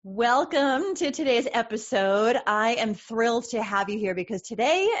Welcome to today's episode. I am thrilled to have you here because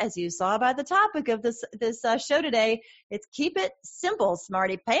today, as you saw by the topic of this show today, it's keep it simple,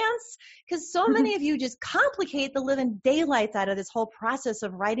 smarty pants, because so many of you just complicate the living daylights out of this whole process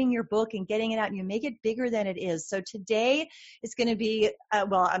of writing your book and getting it out, and you make it bigger than it is. So today is going to be,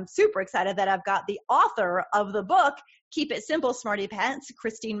 I'm super excited that I've got the author of the book, Keep It Simple, Smarty Pants,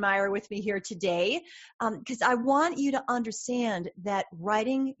 Christine Meyer, with me here today, because I want you to understand that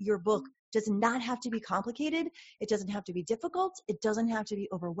writing your book does not have to be complicated. It doesn't have to be difficult. It doesn't have to be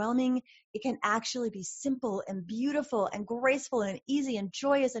overwhelming. It can actually be simple and beautiful and graceful and easy and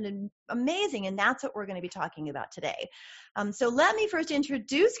joyous and amazing. And that's what we're going to be talking about today. So let me first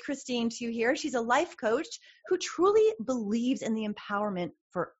introduce Christine to you here. She's a life coach who truly believes in the empowerment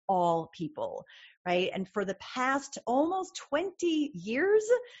for all people. Right. And for the past almost 20 years,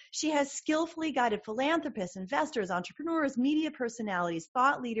 she has skillfully guided philanthropists, investors, entrepreneurs, media personalities,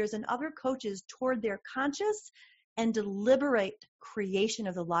 thought leaders, and other coaches toward their conscious and deliberate creation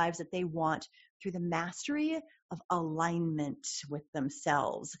of the lives that they want through the mastery of alignment with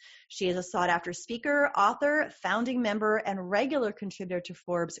themselves. She is a sought-after speaker, author, founding member, and regular contributor to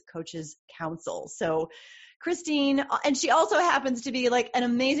Forbes Coaches Council. So Christine, and she also happens to be like an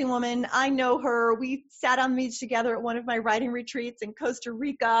amazing woman. I know her. We sat on the beach together at one of my writing retreats in Costa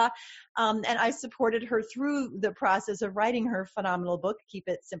Rica, and I supported her through the process of writing her phenomenal book, Keep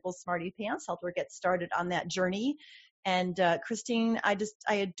It Simple, Smarty Pants, helped her get started on that journey. And Christine, I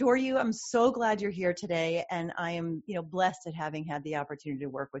adore you. I'm so glad you're here today, and I am, blessed at having had the opportunity to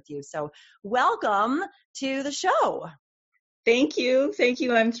work with you. So welcome to the show. Thank you.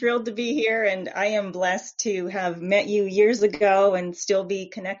 I'm thrilled to be here, and I am blessed to have met you years ago and still be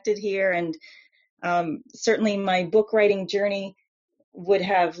connected here. And certainly my book writing journey would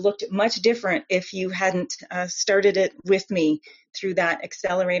have looked much different if you hadn't started it with me through that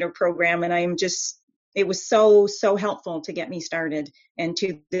accelerator program. And it was so helpful to get me started and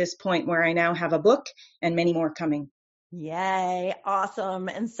to this point where I now have a book and many more coming. Yay. Awesome.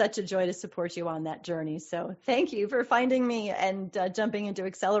 And such a joy to support you on that journey. So thank you for finding me and jumping into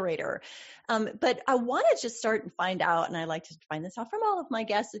Accelerator. But I want to just start and find out, and I like to find this out from all of my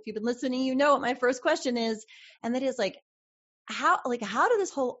guests. If you've been listening, you know what my first question is, and that is how did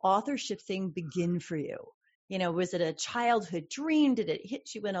this whole authorship thing begin for you? Was it a childhood dream? Did it hit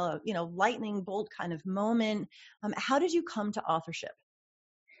you in a, lightning bolt kind of moment? How did you come to authorship?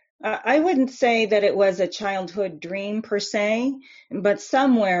 I wouldn't say that it was a childhood dream per se, but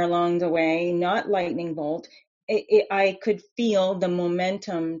somewhere along the way, not lightning bolt, I could feel the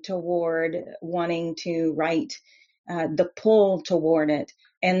momentum toward wanting to write, the pull toward it.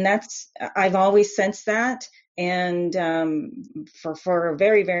 And I've always sensed that, and for a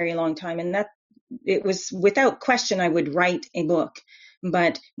very, very long time. And that it was without question I would write a book,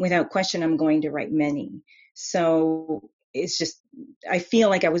 but without question I'm going to write many. So it's just, I feel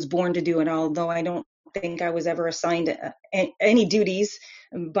like I was born to do it, although I don't think I was ever assigned any duties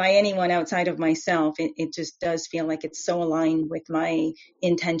by anyone outside of myself. It just does feel like it's so aligned with my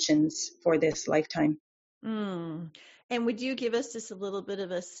intentions for this lifetime. And would you give us just a little bit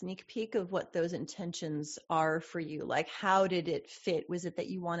of a sneak peek of what those intentions are for you? Like, how did it fit? Was it that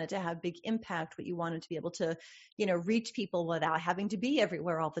you wanted to have big impact, what you wanted to be able to, reach people without having to be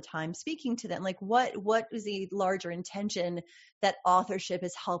everywhere all the time, speaking to them? Like, what was the larger intention that authorship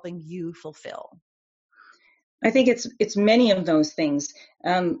is helping you fulfill? I think it's many of those things.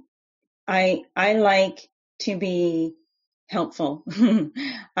 I like to be helpful.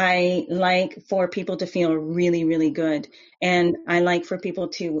 I like for people to feel really, really good. And I like for people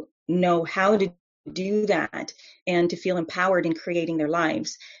to know how to do that and to feel empowered in creating their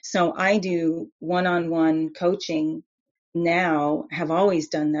lives. So I do one-on-one coaching now, have always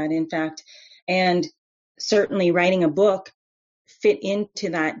done that, in fact, and certainly writing a book fit into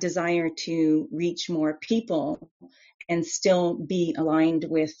that desire to reach more people and still be aligned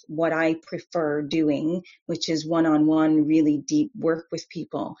with what I prefer doing, which is one-on-one, really deep work with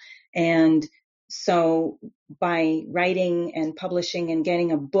people. And so by writing and publishing and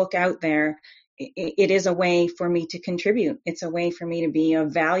getting a book out there, it is a way for me to contribute. It's a way for me to be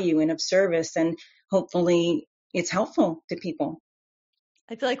of value and of service, and hopefully it's helpful to people.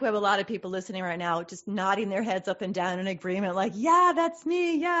 I feel like we have a lot of people listening right now just nodding their heads up and down in agreement, like, yeah, that's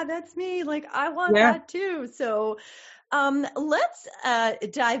me. Yeah, that's me. Like, I want that too. So let's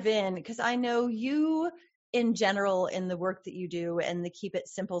dive in, because I know you in general in the work that you do and the Keep It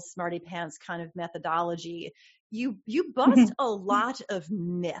Simple, Smarty Pants kind of methodology, you bust a lot of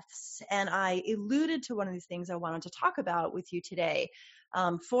myths. And I alluded to one of these things I wanted to talk about with you today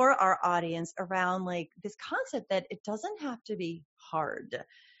for our audience around like this concept that it doesn't have to be hard.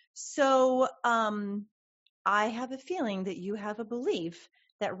 So I have a feeling that you have a belief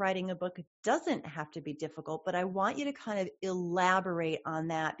that writing a book doesn't have to be difficult, but I want you to kind of elaborate on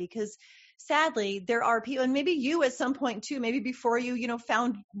that, because sadly there are people, and maybe you at some point too, maybe before you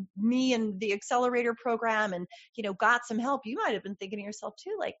found me and the accelerator program and, got some help, you might have been thinking to yourself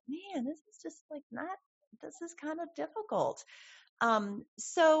too, like, man, this is just like not, this is kind of difficult.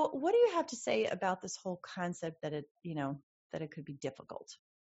 So what do you have to say about this whole concept that that it could be difficult?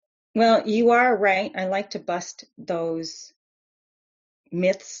 Well, you are right. I like to bust those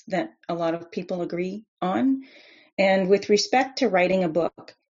myths that a lot of people agree on. And with respect to writing a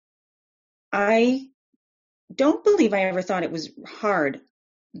book, I don't believe I ever thought it was hard.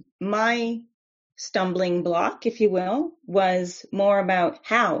 My stumbling block, if you will, was more about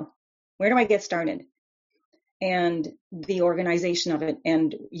where do I get started? And the organization of it.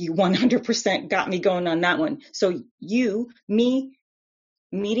 And you 100% got me going on that one. So me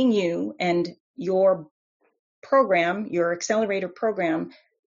meeting you and your program, your accelerator program,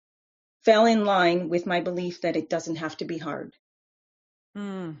 fell in line with my belief that it doesn't have to be hard.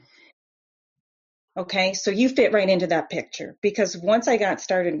 Mm. Okay, so you fit right into that picture, because once I got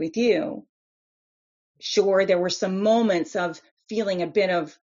started with you, sure, there were some moments of feeling a bit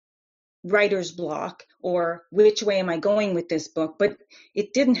of writer's block, or which way am I going with this book, but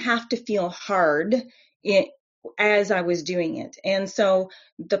it didn't have to feel hard as I was doing it. And so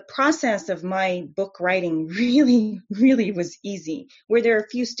the process of my book writing really, really was easy. Were there a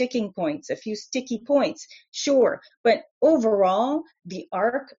few sticking points, a few sticky points? Sure. But overall, the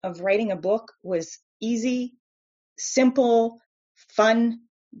arc of writing a book was easy, simple, fun,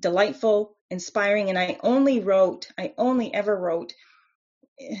 delightful, inspiring. And I only ever wrote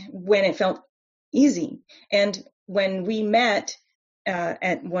when it felt easy. And when we met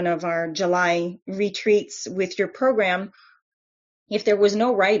at one of our July retreats with your program, if there was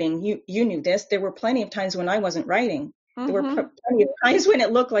no writing, you knew this, there were plenty of times when I wasn't writing. There were plenty of times when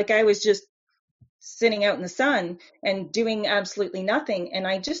it looked like I was just sitting out in the sun and doing absolutely nothing. And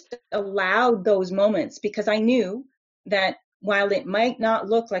I just allowed those moments, because I knew that while it might not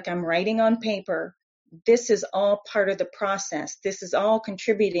look like I'm writing on paper, this is all part of the process. This is all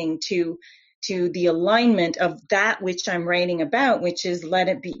contributing to the alignment of that which I'm writing about, which is let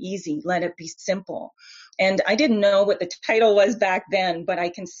it be easy, let it be simple. And I didn't know what the title was back then, but I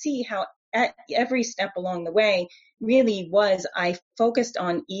can see how at every step along the way really was, I focused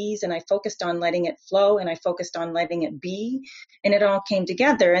on ease, and I focused on letting it flow, and I focused on letting it be, and it all came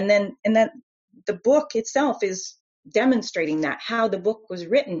together. And then the book itself is demonstrating that. How the book was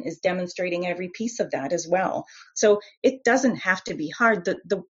written is demonstrating every piece of that as well. So it doesn't have to be hard.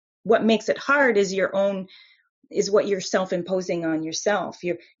 What makes it hard is what you're self-imposing on yourself,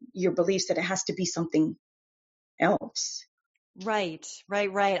 your beliefs that it has to be something else. Right. I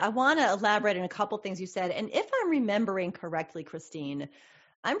want to elaborate on a couple things you said. And if I'm remembering correctly, Christine,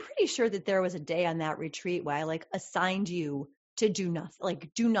 I'm pretty sure that there was a day on that retreat where I assigned you to do nothing.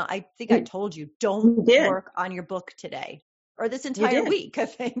 I think I told you, don't work on your book today, or this entire week, I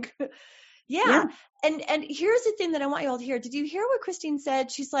think. Yeah. And here's the thing that I want you all to hear. Did you hear what Christine said?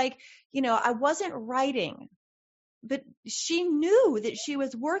 She's like, I wasn't writing, but she knew that she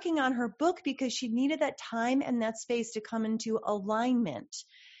was working on her book because she needed that time and that space to come into alignment.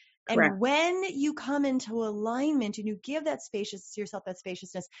 Correct. And when you come into alignment and you give that yourself that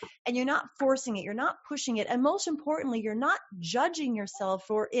spaciousness, and you're not forcing it, you're not pushing it, and most importantly, you're not judging yourself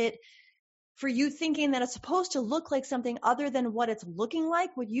for you thinking that it's supposed to look like something other than what it's looking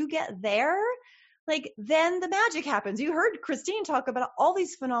like, when you get there, then the magic happens. You heard Christine talk about all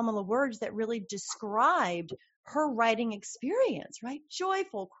these phenomenal words that really described her writing experience, right?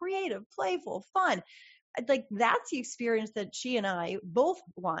 Joyful, creative, playful, fun. That's the experience that she and I both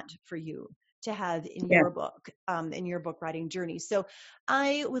want for you to have in your book, in your book writing journey. So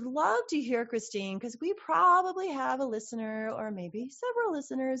I would love to hear, Christine, because we probably have a listener, or maybe several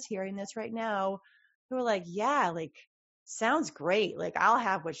listeners hearing this right now, who are like, yeah, sounds great. I'll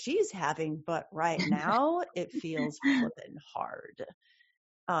have what she's having, but right now it feels flippin' hard.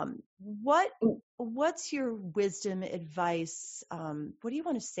 What's your wisdom, advice? What do you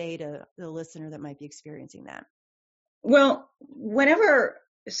want to say to the listener that might be experiencing that? Well,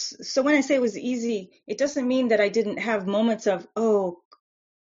 so when I say it was easy, it doesn't mean that I didn't have moments of, oh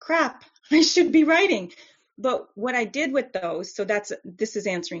crap, I should be writing. But what I did with those, this is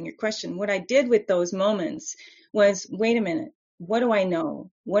answering your question. What I did with those moments was, wait a minute, what do I know?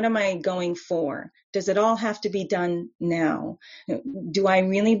 What am I going for? Does it all have to be done now? Do I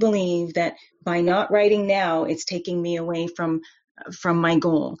really believe that by not writing now, it's taking me away from my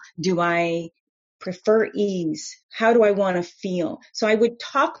goal? Do I prefer ease. How do I want to feel? So I would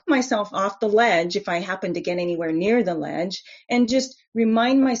talk myself off the ledge if I happen to get anywhere near the ledge, and just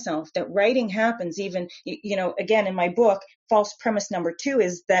remind myself that writing happens even, again, in my book, false premise number 2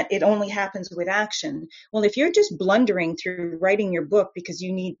 is that it only happens with action. Well, if you're just blundering through writing your book because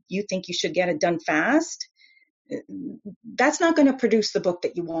you think you should get it done fast, that's not going to produce the book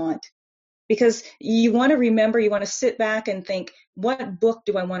that you want. Because you want to sit back and think, what book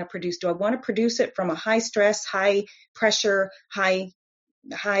do I want to produce? Do I want to produce it from a high stress, high pressure, high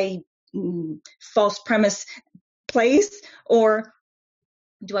false premise place? Or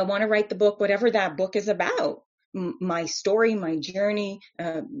do I want to write the book, whatever that book is about? My story, my journey,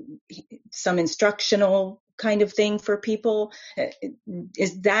 some instructional kind of thing for people.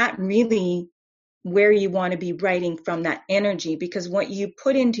 Is that really where you want to be writing from, that energy? Because what you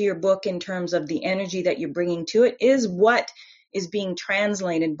put into your book in terms of the energy that you're bringing to it is what is being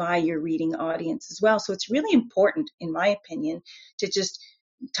translated by your reading audience as well. So it's really important, in my opinion, to just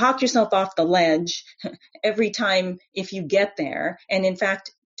talk yourself off the ledge every time if you get there. And in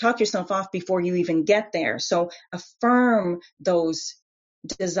fact, talk yourself off before you even get there. So affirm those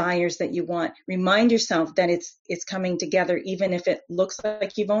desires that you want. Remind yourself that it's coming together, even if it looks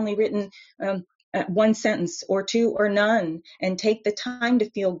like you've only written one sentence or 2 or none, and take the time to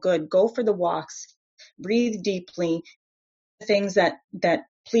feel good. Go for the walks, breathe deeply, things that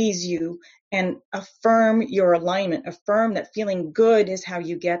please you, and affirm your alignment. Affirm that feeling good is how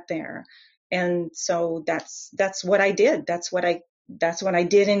you get there. And so that's what I did. That's what I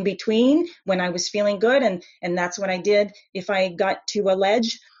did in between when I was feeling good, and that's what I did if I got to a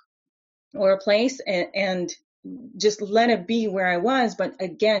ledge or a place, and just let it be where I was. But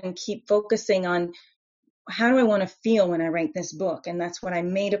again, keep focusing on, how do I want to feel when I write this book? And that's what I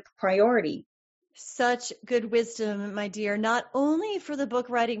made a priority. Such good wisdom, my dear, not only for the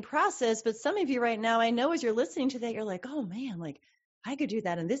book writing process, but some of you right now, I know as you're listening to that, you're like, oh man, like I could do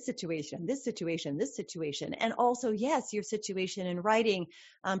that in this situation, this situation, this situation. And also, yes, your situation in writing,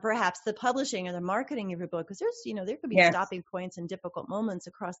 perhaps the publishing or the marketing of your book, because there's, there could be Yes. stopping points and difficult moments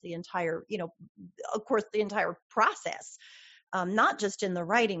across the entire, of course, the entire process. Not just in the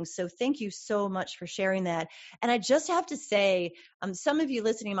writing. So thank you so much for sharing that. And I just have to say, some of you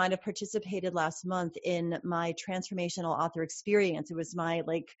listening might have participated last month in my transformational author experience. It was my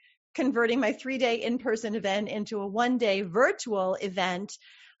converting my 3-day in-person event into a 1-day virtual event.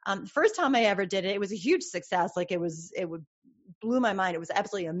 First time I ever did it, it was a huge success. It blew my mind. It was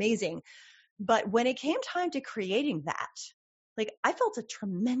absolutely amazing. But when it came time to creating that, I felt a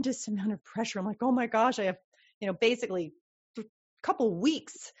tremendous amount of pressure. I'm like, oh my gosh, I have, basically couple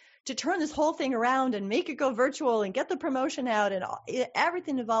weeks to turn this whole thing around and make it go virtual and get the promotion out, and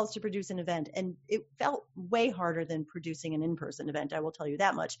everything involves to produce an event. And it felt way harder than producing an in-person event, I will tell you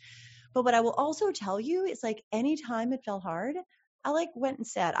that much. But what I will also tell you is anytime it felt hard, I went and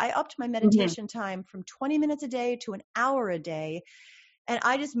sat. I upped my meditation time from 20 minutes a day to an hour a day. And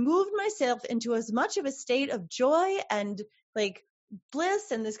I just moved myself into as much of a state of joy and bliss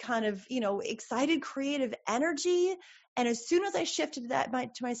and this kind of, excited creative energy. And as soon as I shifted to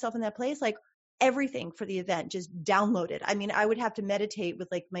myself in that place, everything for the event just downloaded. I mean, I would have to meditate with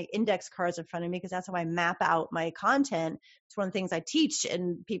my index cards in front of me, because that's how I map out my content. It's one of the things I teach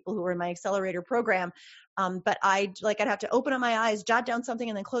and people who are in my accelerator program. But I'd have to open up my eyes, jot down something,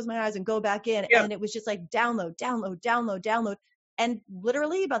 and then close my eyes and go back in. Yeah. And it was just download. And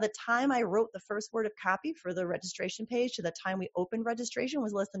literally by the time I wrote the first word of copy for the registration page to the time we opened registration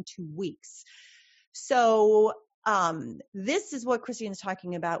was less than 2 weeks. So this is what Christine is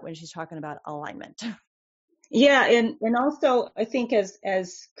talking about when she's talking about alignment. Yeah. And also I think as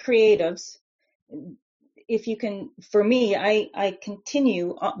creatives, if you can, for me, I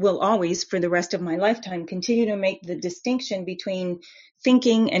will always for the rest of my lifetime continue to make the distinction between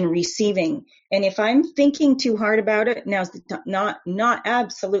thinking and receiving. And if I'm thinking too hard about it, now's not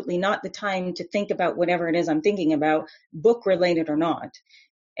absolutely not the time to think about whatever it is I'm thinking about, book related or not.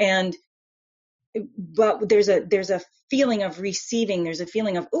 But there's a feeling of receiving. There's a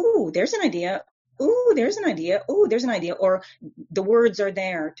feeling of, ooh, there's an idea. Ooh, there's an idea. Ooh, there's an idea. Or the words are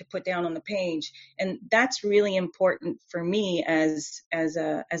there to put down on the page. And that's really important for me as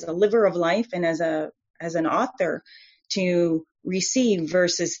a liver of life and as an author, to receive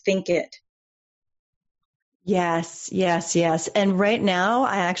versus think it. Yes. And right now,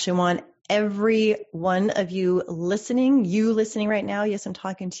 I actually want every one of you listening right now. Yes, I'm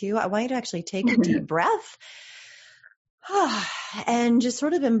talking to you. I want you to actually take a deep breath and just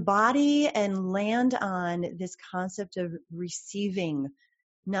sort of embody and land on this concept of receiving,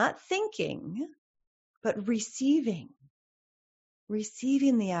 not thinking, but receiving.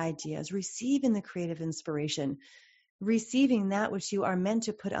 receiving the ideas, receiving the creative inspiration, receiving that which you are meant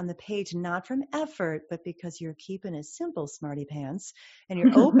to put on the page, not from effort, but because you're keeping it simple, smarty pants, and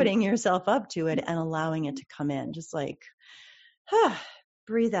you're opening yourself up to it and allowing it to come in. Just like,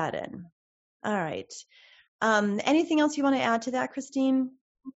 breathe that in. All right. Anything else you want to add to that, Christine?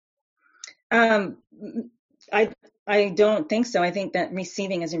 Um, I don't think so. I think that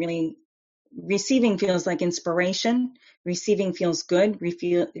receiving feels like inspiration. Receiving feels good.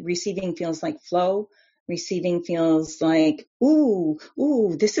 Receiving feels like flow. Receiving feels like, ooh,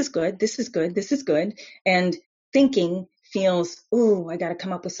 this is good. This is good. This is good. And thinking feels, ooh, I got to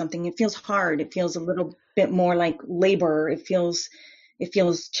come up with something. It feels hard. It feels a little bit more like labor. It feels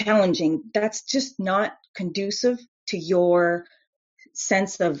challenging. That's just not conducive to your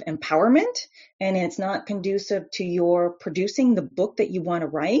sense of empowerment, and it's not conducive to your producing the book that you want to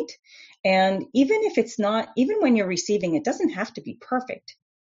write. And even when you're receiving, it doesn't have to be perfect.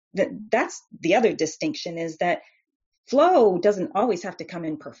 That's the other distinction, is that flow doesn't always have to come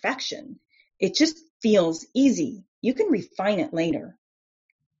in perfection. It just feels easy. You can refine it later.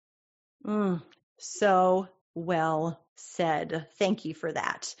 So well said. Thank you for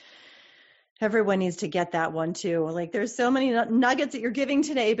that. Everyone needs to get that one too. Like, there's so many nuggets that you're giving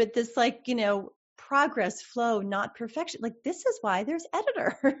today, but this, like, progress, flow, not perfection. Like, this is why there's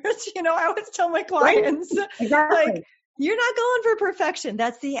editors. I always tell my clients, right? Exactly. Like, you're not going for perfection.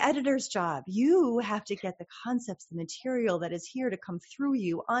 That's the editor's job. You have to get the concepts, the material that is here to come through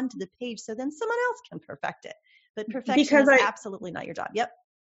you onto the page, so then someone else can perfect it. But perfection is absolutely not your job. Yep.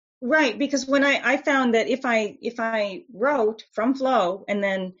 Right. Because when I found that if I wrote from flow and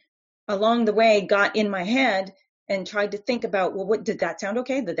then along the way got in my head and tried to think about, well, what did that sound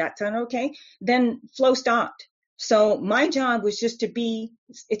okay? Did that sound okay? Then flow stopped. So my job was just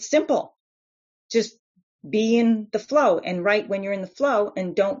it's simple. Just be in the flow and write when you're in the flow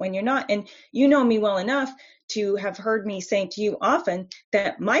and don't when you're not. And you know me well enough to have heard me say to you often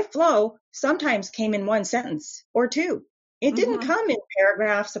that my flow sometimes came in one sentence or two. It didn't come in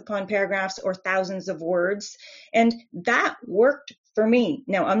paragraphs upon paragraphs or thousands of words. And that worked for me.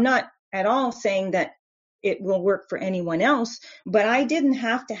 Now, I'm not at all saying that it will work for anyone else, but I didn't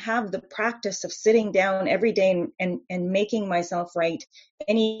have to have the practice of sitting down every day and making myself write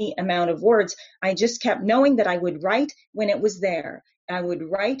any amount of words. I just kept knowing that I would write when it was there. I would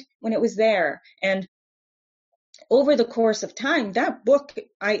write when it was there. And over the course of time, that book,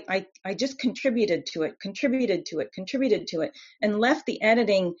 I just contributed to it, and left the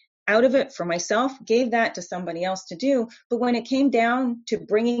editing out of it for myself, gave that to somebody else to do. But when it came down to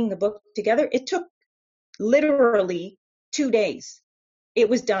bringing the book together, it took literally 2 days. It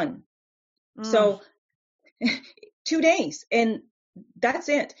was done. So 2 days, and that's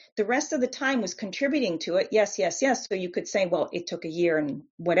it. The rest of the time was contributing to it. Yes. So you could say, well, it took a year and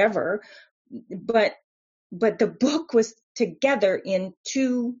whatever, but the book was together in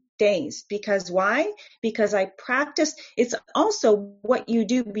 2 days. Because why? Because I practiced. It's also what you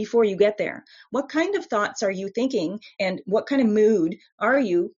do before you get there. What kind of thoughts are you thinking, and what kind of mood are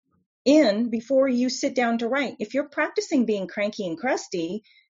you in before you sit down to write? If you're practicing being cranky and crusty,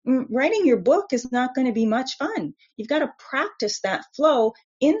 writing your book is not going to be much fun. You've got to practice that flow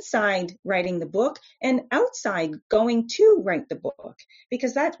inside writing the book and outside going to write the book,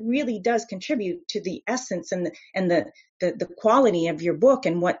 because that really does contribute to the essence and the quality of your book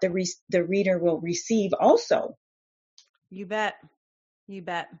and what the reader will receive also. You bet.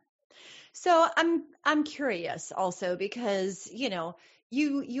 So I'm curious also, because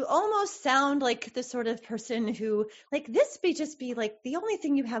you almost sound like the sort of person who, like, this may just be like the only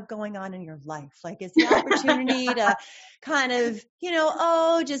thing you have going on in your life, like, is the opportunity to kind of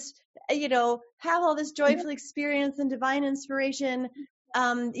have all this joyful experience and divine inspiration.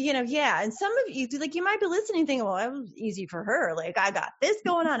 And some of you, like, you might be listening thinking, well, that was easy for her, like, I got this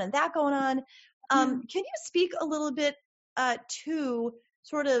going on and that going on. Can you speak a little bit to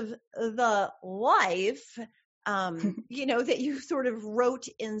sort of the life, that you sort of wrote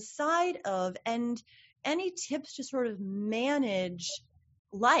inside of, and any tips to sort of manage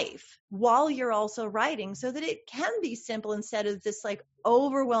life while you're also writing, so that it can be simple instead of this, like,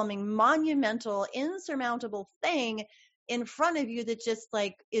 overwhelming, monumental, insurmountable thing in front of you that just,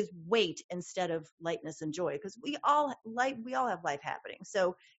 like, is weight instead of lightness and joy, because we all have life happening.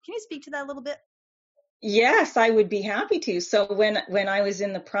 So can you speak to that a little bit? Yes, I would be happy to. So when I was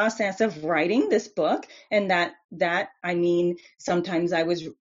in the process of writing this book, and that I mean, sometimes I was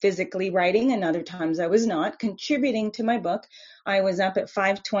physically writing and other times I was not contributing to my book. I was up at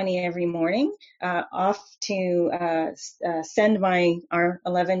 5:20 every morning, off to send our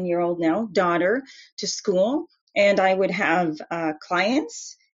 11-year-old now daughter to school. and I would have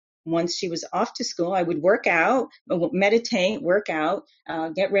clients. Once she was off to school, I would work out, meditate, work out,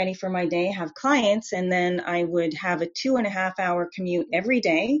 get ready for my day, have clients, and then I would have a 2.5 hour commute every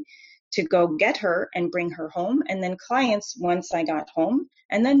day to go get her and bring her home, and then clients once I got home,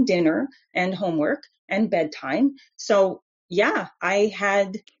 and then dinner and homework and bedtime. So yeah, I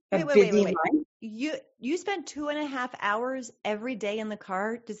had a busy life. You spent 2.5 hours every day in the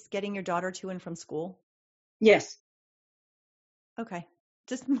car just getting your daughter to and from school? Yes. Okay.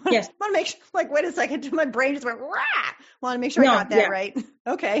 Just Yes. want to make sure, like, wait a second, my brain just went, rah! Want to make sure I No, got that yeah. right.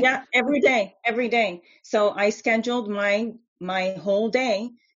 Okay. Yeah, every day, every day. So I scheduled my whole day,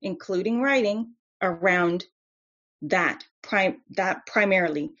 including writing, around that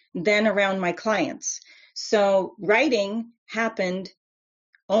primarily, then around my clients. So writing happened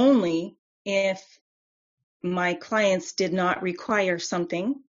only if my clients did not require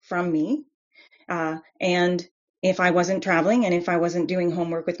something from me, and if I wasn't traveling and if I wasn't doing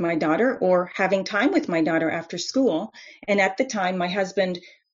homework with my daughter or having time with my daughter after school. And at the time, my husband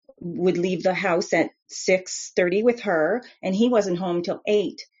would leave the house at 6:30 with her, and he wasn't home till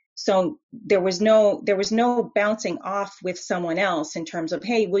 8. So there was no bouncing off with someone else in terms of,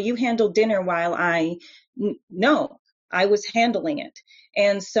 hey, will you handle dinner while no, I was handling it.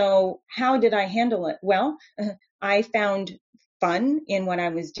 And so how did I handle it? Well, I found fun in what I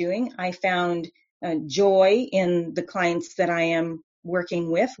was doing. I found joy in the clients that I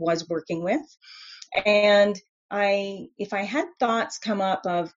was working with. And if I had thoughts come up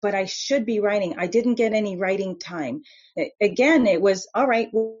of, but I should be writing, I didn't get any writing time. Again, it was, all right,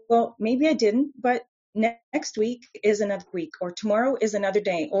 well, maybe I didn't, but next week is another week, or tomorrow is another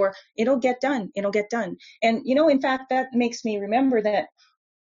day, or it'll get done. And, in fact, that makes me remember that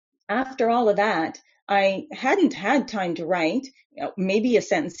after all of that, I hadn't had time to write, maybe a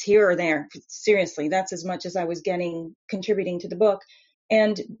sentence here or there. Seriously, that's as much as I was contributing to the book.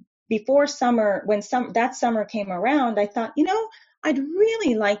 And before summer, when that summer came around, I thought, I'd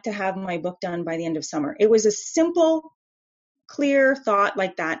really like to have my book done by the end of summer. It was a simple, clear thought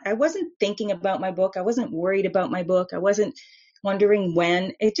like that. I wasn't thinking about my book. I wasn't worried about my book. I wasn't wondering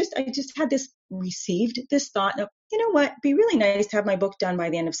when. I just had received this thought of, you know what, it'd be really nice to have my book done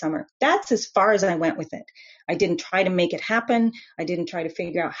by the end of summer. That's as far as I went with it. I didn't try to make it happen. I didn't try to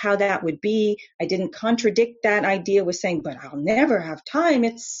figure out how that would be. I didn't contradict that idea with saying, but I'll never have time.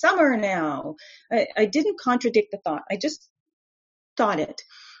 It's summer now. I didn't contradict the thought. I just thought it.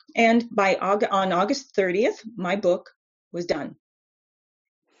 And on August 30th, my book was done.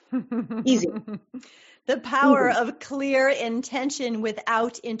 Easy. The power Easy. of clear intention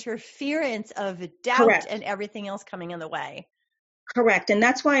without interference of doubt. Correct. And everything else coming in the way. Correct. And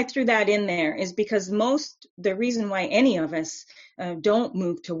that's why I threw that in there, is because the reason why any of us don't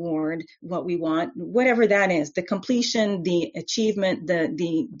move toward what we want, whatever that is, the completion, the achievement,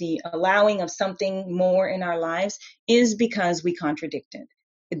 the allowing of something more in our lives, is because we contradict it.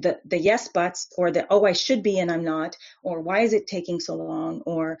 The yes buts, or the, oh, I should be and I'm not, or why is it taking so long,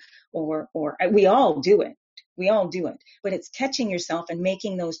 or we all do it. We all do it. But it's catching yourself and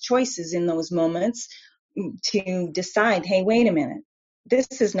making those choices in those moments to decide, hey, wait a minute,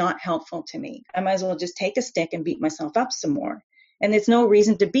 this is not helpful to me. I might as well just take a stick and beat myself up some more. And there's no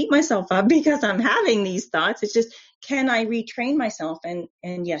reason to beat myself up because I'm having these thoughts. It's just, can I retrain myself? And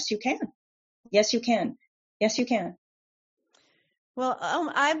yes, you can. Yes, you can. Yes, you can. Well,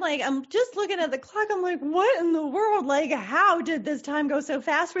 I'm just looking at the clock. I'm like, what in the world? Like, how did this time go so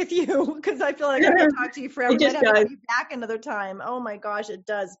fast with you? Because I feel like I could talk to you forever. It just I'd have does. to have you back another time. Oh my gosh, it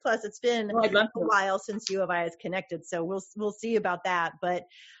does. Plus, it's been a while since you and I has connected, so we'll see about that. But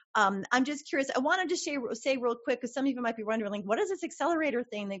I'm just curious. I wanted to say real quick, because some of you might be wondering, like, what is this accelerator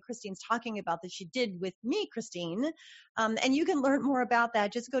thing that Christine's talking about that she did with me, Christine? And you can learn more about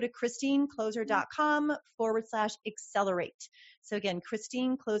that. Just go to christinecloser.com/accelerate. So again,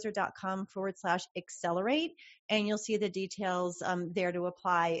 christinecloser.com/accelerate, and you'll see the details there to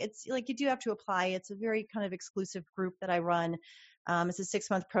apply. It's like you do have to apply. It's a very kind of exclusive group that I run. It's a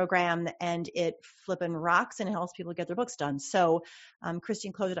 6-month program, and it flippin' rocks and helps people get their books done. So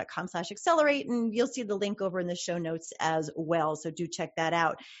christinecloser.com/accelerate, and you'll see the link over in the show notes as well. So do check that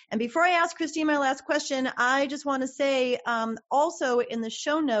out. And before I ask Christine my last question, I just want to say also in the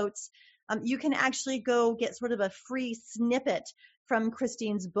show notes, you can actually go get sort of a free snippet from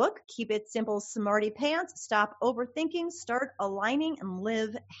Christine's book, Keep It Simple, Smartypants, Stop Overthinking, Start Aligning, and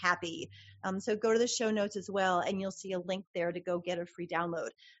Live Happy. So go to the show notes as well, and you'll see a link there to go get a free download.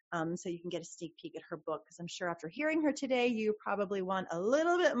 So you can get a sneak peek at her book, because I'm sure after hearing her today, you probably want a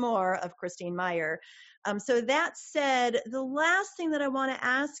little bit more of Christine Meyer. So that said, the last thing that I want to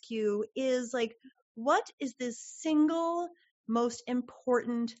ask you is, like, what is this single most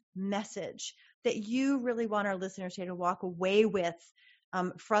important message that you really want our listeners today to walk away with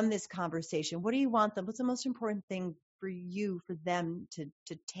from this conversation? What do you want them? What's the most important thing for you, for them to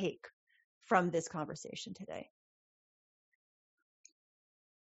take from this conversation today?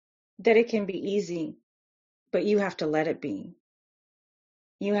 That it can be easy, but you have to let it be.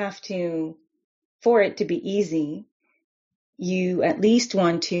 You have to, for it to be easy, you at least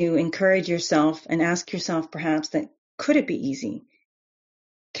want to encourage yourself and ask yourself perhaps that, could it be easy?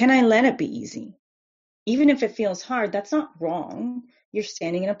 Can I let it be easy? Even if it feels hard, that's not wrong. You're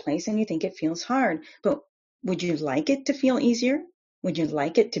standing in a place and you think it feels hard, but would you like it to feel easier? Would you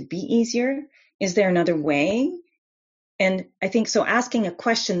like it to be easier? Is there another way? And I think so, asking a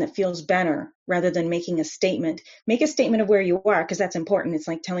question that feels better rather than making a statement. Make a statement of where you are, because that's important. It's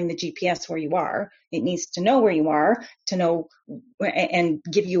like telling the GPS where you are. It needs to know where you are to know and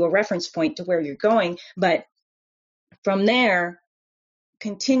give you a reference point to where you're going. But from there,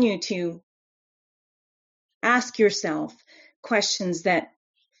 continue to ask yourself questions that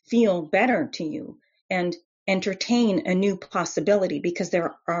feel better to you and entertain a new possibility, because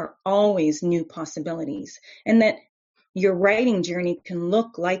there are always new possibilities. And that your writing journey can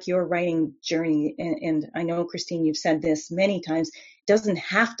look like your writing journey. And I know, Christine, you've said this many times, it doesn't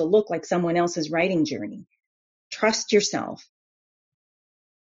have to look like someone else's writing journey. Trust yourself.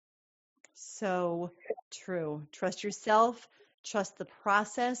 So true. Trust yourself, trust the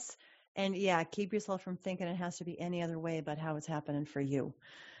process, and yeah, keep yourself from thinking it has to be any other way but how it's happening for you.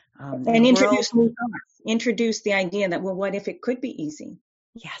 And the introduce world, new thoughts. Introduce the idea that, well, what if it could be easy?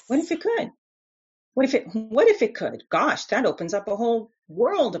 yes. What if it could? What if it could? Gosh, that opens up a whole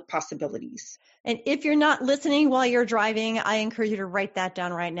world of possibilities. And if you're not listening while you're driving, I encourage you to write that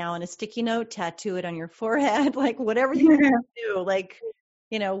down right now on a sticky note, tattoo it on your forehead, like whatever you can do. Like,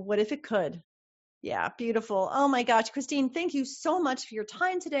 what if it could? Yeah, beautiful. Oh my gosh, Christine, thank you so much for your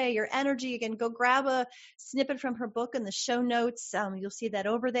time today, your energy. Again, go grab a snippet from her book in the show notes. You'll see that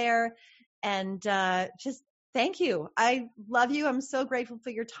over there. And just thank you. I love you. I'm so grateful for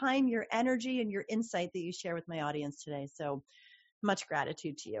your time, your energy, and your insight that you share with my audience today. So much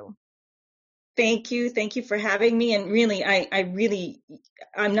gratitude to you. Thank you. Thank you for having me. And really,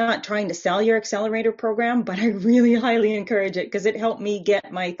 I'm not trying to sell your accelerator program, but I really highly encourage it, because it helped me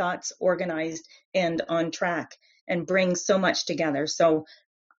get my thoughts organized and on track and bring so much together. So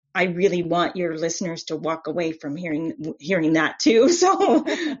I really want your listeners to walk away from hearing that too. So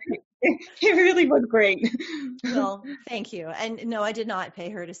it really was great. Well, thank you. And no, I did not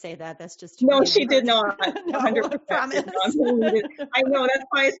pay her to say that. That's just, No, she did not. No, 100% I promise. did not. I know, that's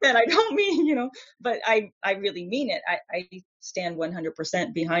why I said I don't mean, but I really mean it. I stand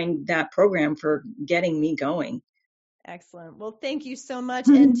 100% behind that program for getting me going. Excellent. Well, thank you so much.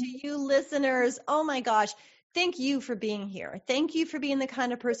 And to you listeners, oh my gosh, thank you for being here. Thank you for being the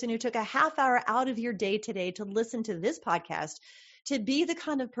kind of person who took a half hour out of your day today to listen to this podcast, to be the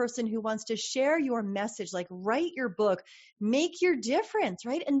kind of person who wants to share your message, like write your book, make your difference,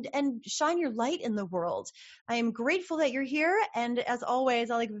 right? And shine your light in the world. I am grateful that you're here. And as always,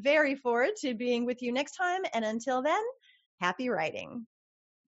 I look very forward to being with you next time. And until then, happy writing.